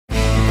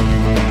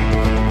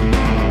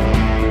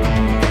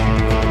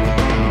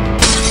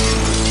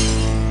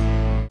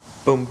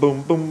Boom,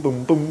 boom, boom,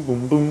 boom, boom,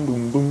 boom, boom,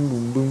 boom, boom,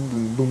 boom, boom,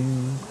 boom,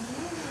 boom.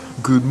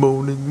 Good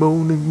morning,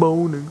 morning,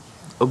 morning.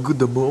 Oh,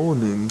 good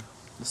morning.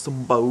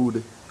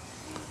 Somebody.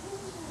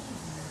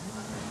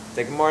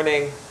 Say good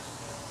morning.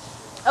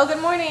 Oh,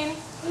 good morning.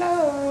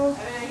 Hello.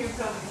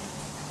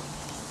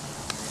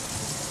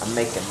 I'm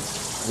making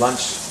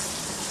lunch.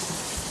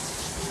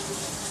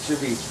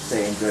 Should be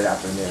saying good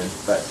afternoon,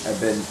 but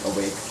I've been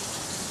awake.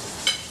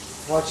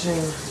 Watching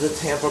the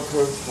Tampa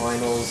Pro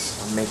Finals.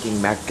 I'm making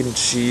mac and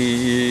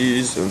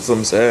cheese and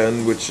some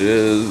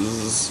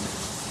sandwiches.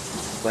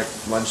 It's like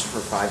lunch for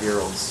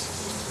 5-year-olds.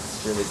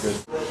 It's really good.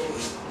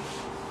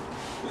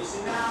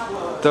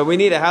 So we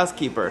need a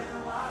housekeeper.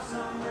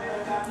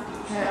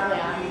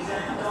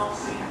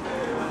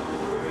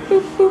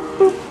 Boop, boop,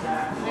 boop.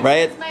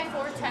 Right? It's my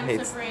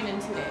 4/10 of rain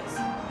in 2 days.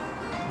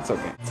 It's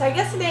okay. So I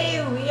guess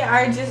today we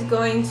are just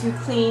going to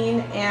clean,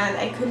 and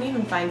I couldn't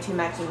even find 2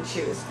 matching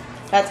shoes.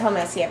 That's how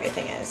messy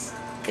everything is.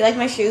 Do you like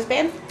my shoes,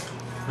 babe?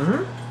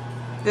 Mm-hmm. Do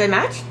they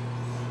match?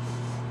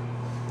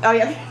 Oh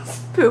yeah, there's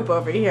poop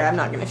over here. I'm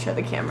not gonna show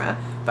the camera,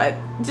 but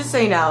just so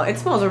you know, it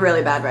smells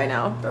really bad right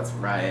now. That's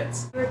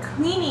riots. We're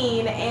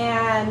cleaning,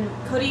 and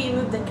Cody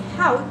moved the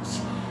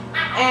couch.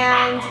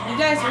 And you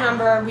guys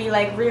remember we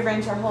like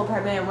rearranged our whole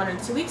apartment 1 or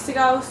 2 weeks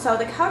ago, so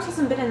the couch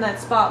hasn't been in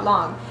that spot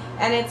long.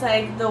 And it's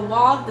like the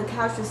wall the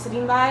couch was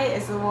sitting by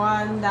is the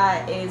one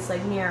that is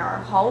like near our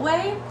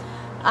hallway.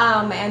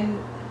 And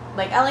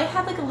like LA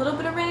had like a little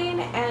bit of rain,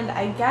 and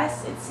I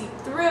guess it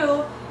seeped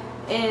through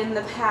in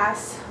the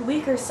past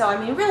week or so. I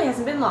mean, it really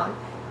hasn't been long.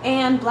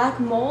 And black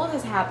mold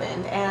has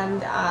happened,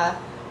 and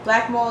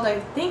black mold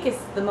I think is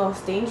the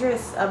most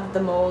dangerous of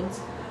the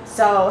molds.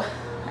 So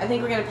I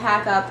think we're gonna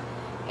pack up,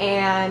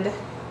 and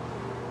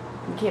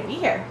we can't be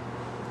here.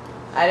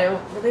 I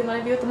don't really want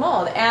to be with the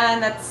mold,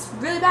 and that's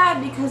really bad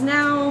because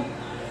now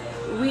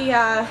we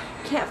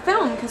can't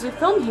film because we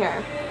film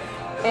here.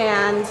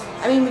 And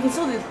I mean, we can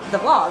still do the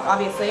vlog,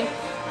 obviously,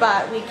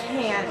 but we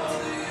can't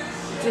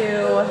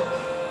do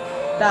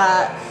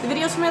the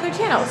videos from my other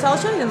channel. So I'll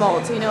show you the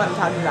mold so you know what I'm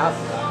talking about.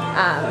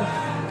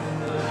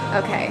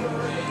 Okay,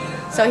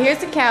 so here's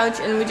the couch,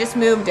 and we just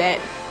moved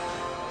it.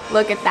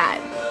 Look at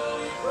that.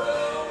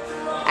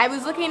 I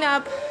was looking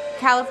up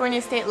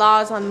California state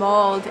laws on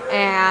mold,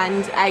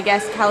 and I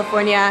guess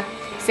California,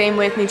 same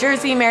with New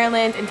Jersey,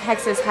 Maryland, and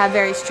Texas have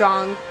very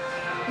strong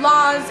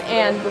laws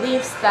and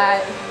beliefs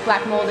that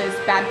black mold is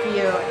bad for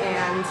you,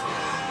 and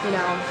you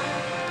know,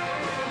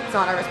 it's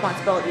not our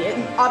responsibility. It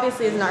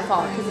obviously isn't our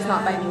fault because it's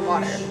not by any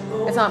water.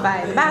 It's not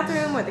by the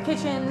bathroom or the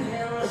kitchen.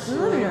 It's in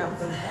the living room,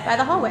 by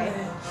the hallway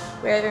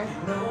where there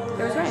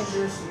was rain.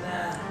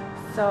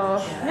 So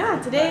yeah,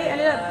 today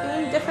ended up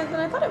being different than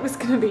I thought it was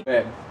gonna be.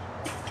 Babe.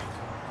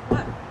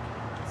 What?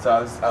 So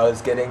I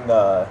was getting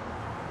the.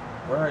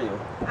 Where are you?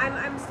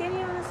 I'm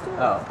standing on the stool.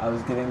 Oh, I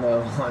was getting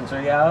the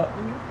laundry out.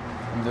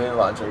 I'm doing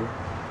laundry,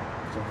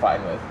 which I'm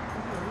fine with.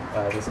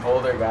 This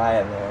older guy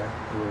in there,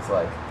 he was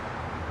like,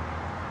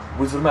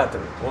 "What's the matter?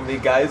 Only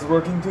guys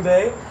working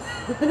today?"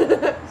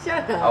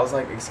 Shut I up. was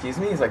like, "Excuse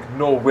me?" He's like,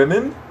 "No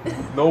women?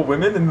 No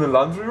women in the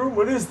laundry room?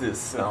 What is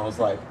this?" And I was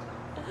like,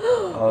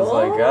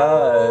 Really?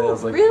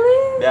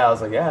 Yeah, I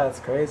was like, yeah, it's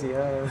crazy,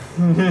 yeah.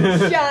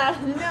 Shut up.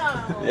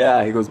 No.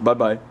 Yeah, he goes,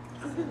 bye-bye.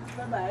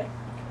 Bye-bye.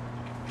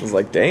 I was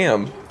like,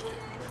 damn.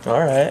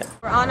 Alright.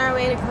 We're on our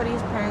way to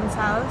Cody's parents'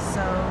 house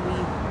so we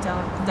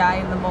don't die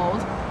in the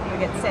mold or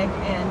get sick,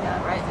 and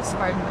Riot just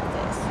farted in my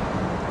face.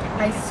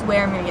 I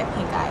swear I'm gonna get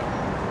pink eye.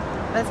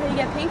 That's how you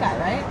get pink eye,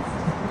 right?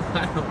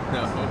 I don't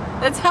know.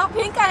 That's how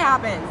pink eye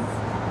happens.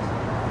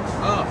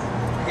 Oh,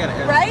 you gotta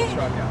edit Right? the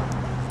truck out.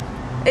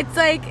 It's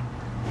like,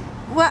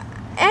 what?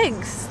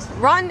 Eggs.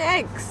 Rotten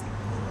eggs.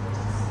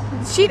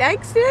 Did she eat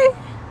eggs today?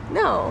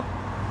 No.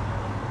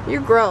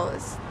 You're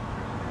gross.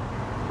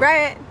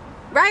 Riot.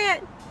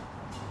 Riot.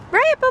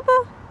 Riot, poo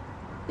poo.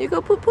 You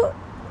go poo poo.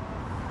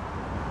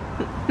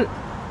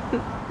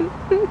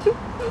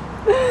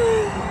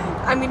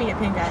 I'm gonna get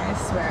pink eye, I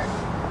swear.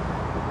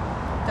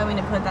 Don't mean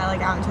to put that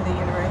like out into the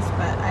universe,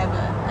 but I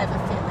have a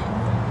feeling.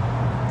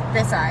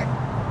 This eye.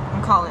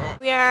 I'm calling it.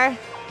 We are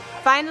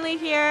finally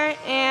here,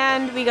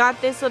 and we got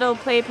this little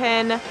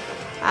playpen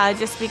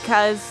just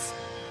because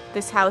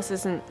this house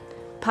isn't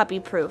puppy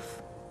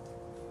proof.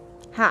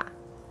 Huh.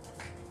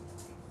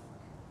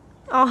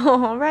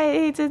 Oh, Riot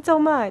hates it so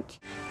much.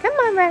 Come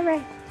on,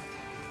 Riot.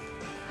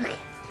 Okay.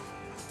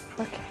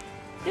 Okay.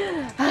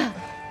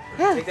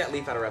 Take that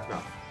leaf out of Red's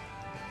mouth.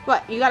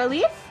 What, you got a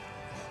leaf?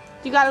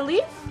 You got a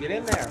leaf? Get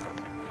in there.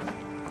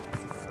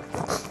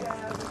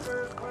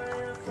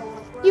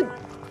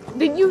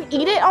 Did you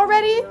eat it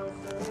already?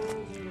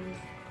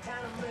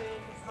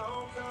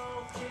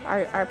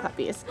 Our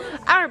puppies.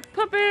 Our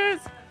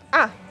puppies!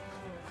 Ah.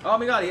 Oh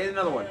my god, he ate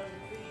another one.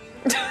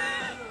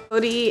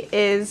 Cody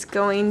is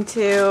going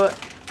to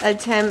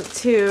attempt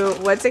to,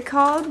 what's it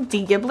called?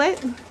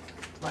 De-giblet?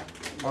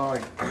 Oh,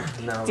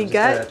 no, The just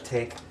gut? gotta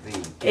take the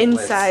giblets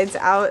Insides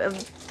out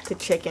of the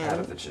chicken. out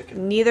of the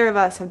chicken. Neither of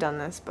us have done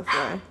this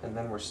before. And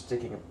then we're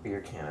sticking a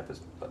beer can up his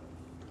butt.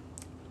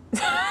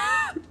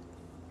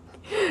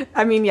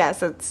 I mean, yes,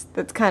 that's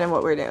kind of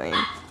what we're doing.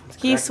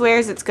 He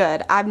swears it's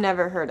good. I've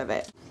never heard of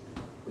it.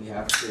 We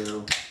have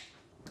to.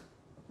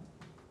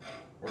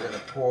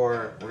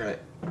 We're gonna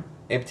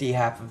empty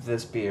half of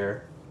this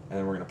beer, and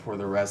then we're gonna pour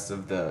the rest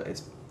of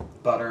it's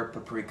butter,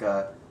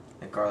 paprika,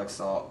 and garlic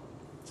salt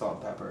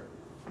and pepper.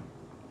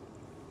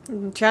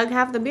 Chug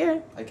half the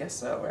beer. I guess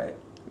so, right?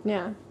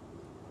 Yeah.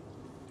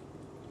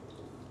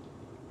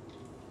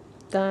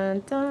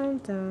 Dun dun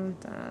dun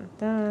dun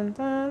dun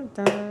dun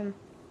dun.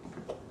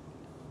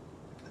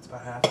 That's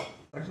about half.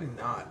 Actually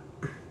not.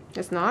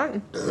 It's not?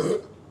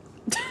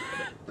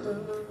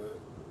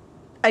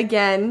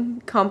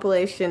 Again,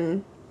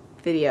 compilation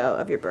video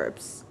of your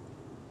burps.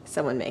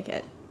 Someone make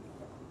it.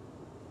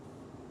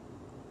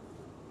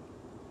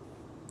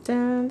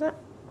 Dun, dun.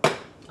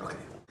 Okay.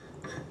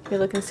 You're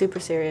looking super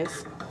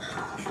serious.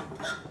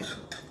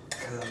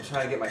 Because I'm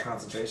trying to get my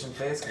concentration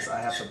face, because I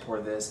have to pour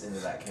this into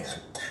that can.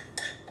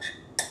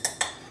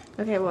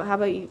 Okay, well, how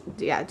about you?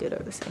 Yeah, do it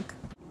over the sink.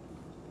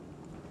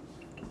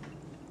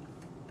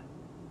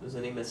 Is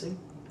any missing?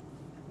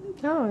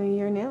 No,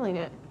 you're nailing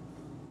it.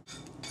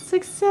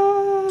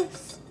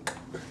 Success!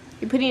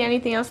 You putting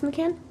anything else in the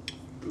can?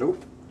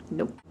 Nope.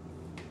 Nope.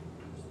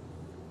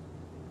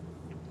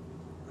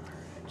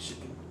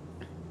 Chicken.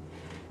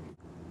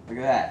 Look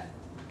at that.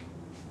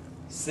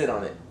 Sit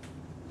on it.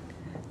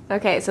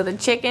 Okay, so the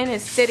chicken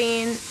is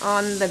sitting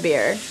on the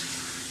beer.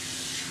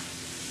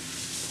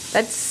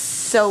 That's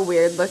so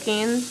weird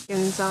looking.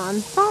 Chicken's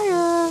on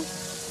fire.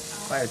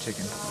 Fire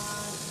chicken.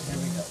 Here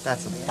we go.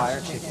 That's a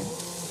fire chicken.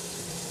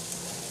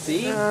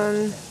 See?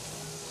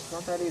 It's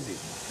not that easy.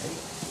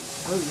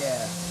 Oh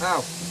yeah.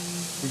 Ow.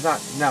 He's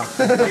not. No.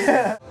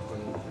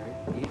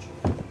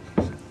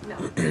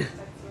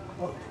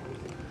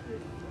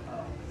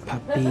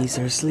 Puppies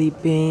are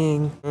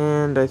sleeping.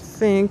 And I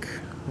think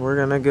we're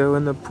gonna go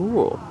in the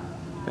pool.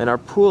 And our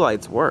pool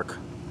lights work.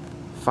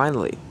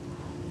 Finally.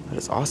 That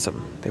is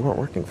awesome. They weren't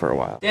working for a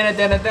while. Dana.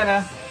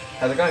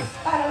 How's it going?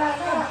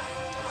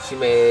 She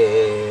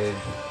made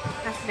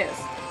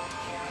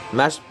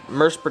Mashed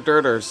mashed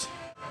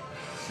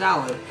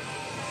salad.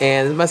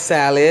 and my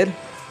salad.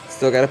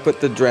 Still gotta put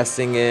the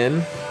dressing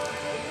in.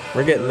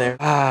 We're getting there.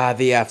 Ah,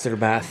 the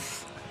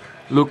aftermath.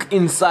 Look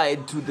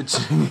inside to the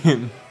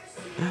chicken.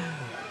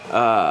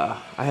 I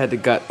had to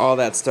gut all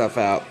that stuff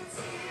out.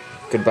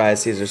 Goodbye,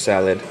 Caesar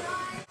salad.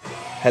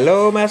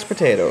 Hello, mashed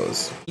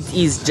potatoes. It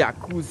is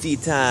jacuzzi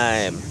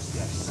time.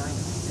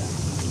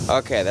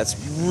 Okay, that's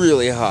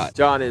really hot.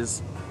 John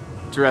is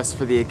dressed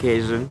for the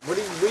occasion. What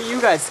are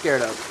you guys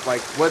scared of?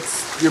 Like,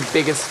 what's your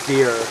biggest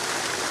fear?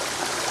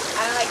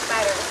 I don't like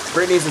spiders.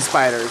 Brittany's the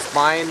spiders.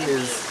 Mine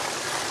is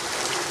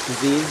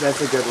disease.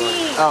 That's a good one.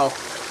 Bees. Oh,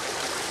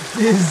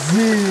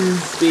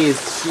 disease.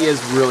 Bees. She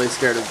is really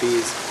scared of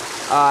bees.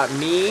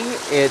 Me,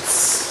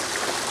 it's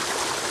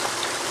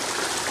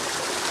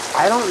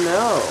I don't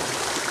know.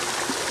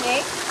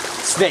 Snake?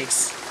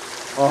 Snakes.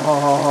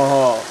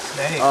 Oh.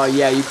 Snakes. Oh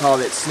yeah, you called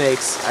it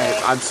snakes.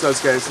 I'm so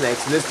scared of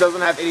snakes. And this doesn't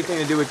have anything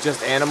to do with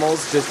just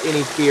animals, just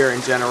any fear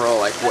in general,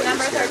 like what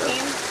Number you're scared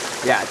 13?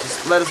 of. Yeah,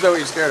 just let us know what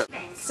you're scared of.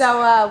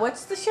 So,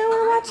 what's the show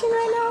we're watching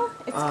right now?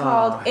 It's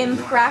called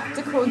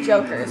Impractical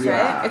Jokers,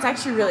 Yeah. right? It's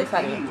actually really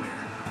funny.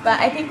 But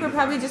I think we're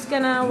probably just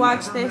gonna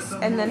watch this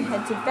and then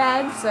head to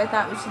bed, so I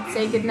thought we should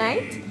say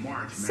goodnight.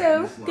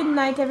 So, good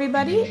night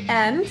everybody,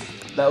 and...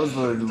 That was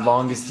the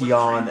longest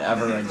yawn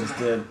ever I just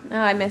did. Oh,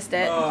 I missed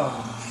it.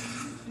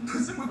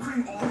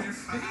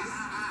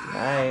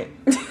 Night.